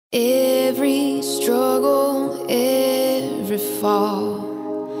Every struggle, every fall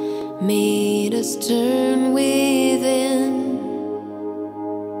made us turn within.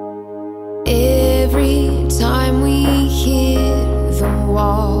 Every time we hit the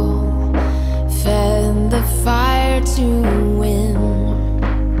wall, fed the fire to win.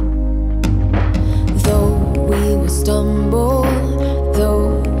 Though we will stumble,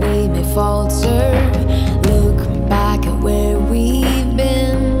 though we may falter, look back at where we've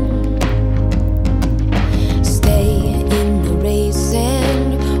been.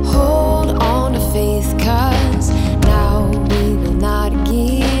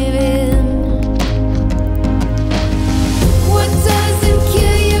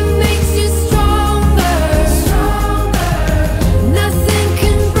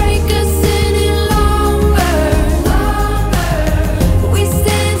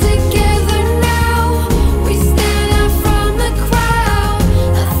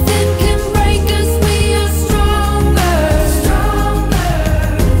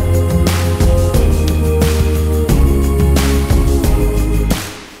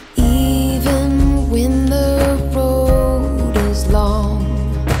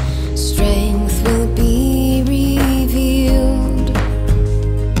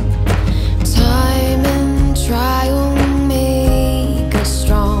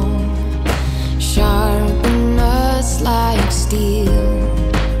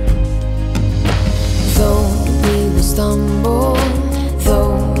 Stumble,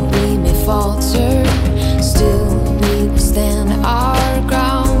 though we may falter, still we will stand our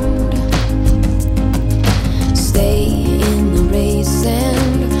ground. Stay in the race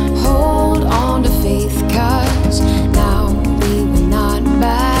and hold on to faith, 'cause now we will not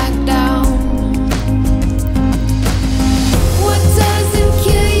back down. What doesn't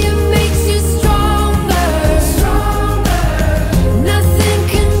kill you makes you stronger. Nothing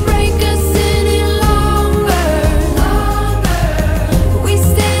can break us any longer. We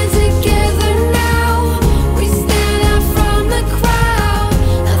stand together now. We stand out from the crowd.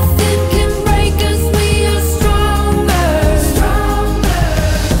 Nothing can break us. We are stronger.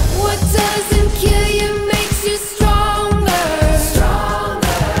 What doesn't kill you makes you stronger.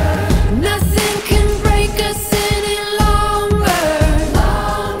 Nothing can break us any longer.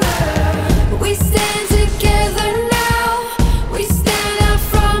 We stand together now. We stand out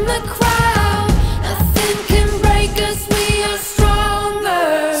from the crowd. Nothing can break us. We are stronger.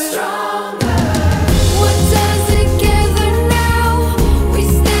 What does it gather now? We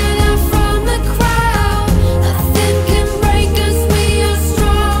stand out from the crowd. Nothing can break us. We are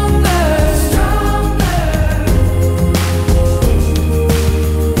stronger.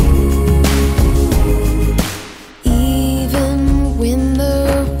 Even when the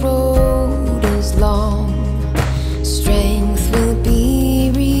road is long, strength will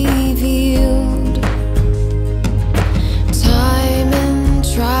be revealed. Time and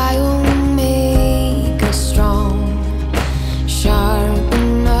trial make us strong,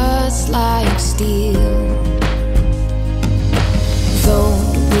 sharpen us like steel. Though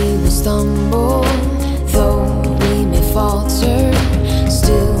we will stumble,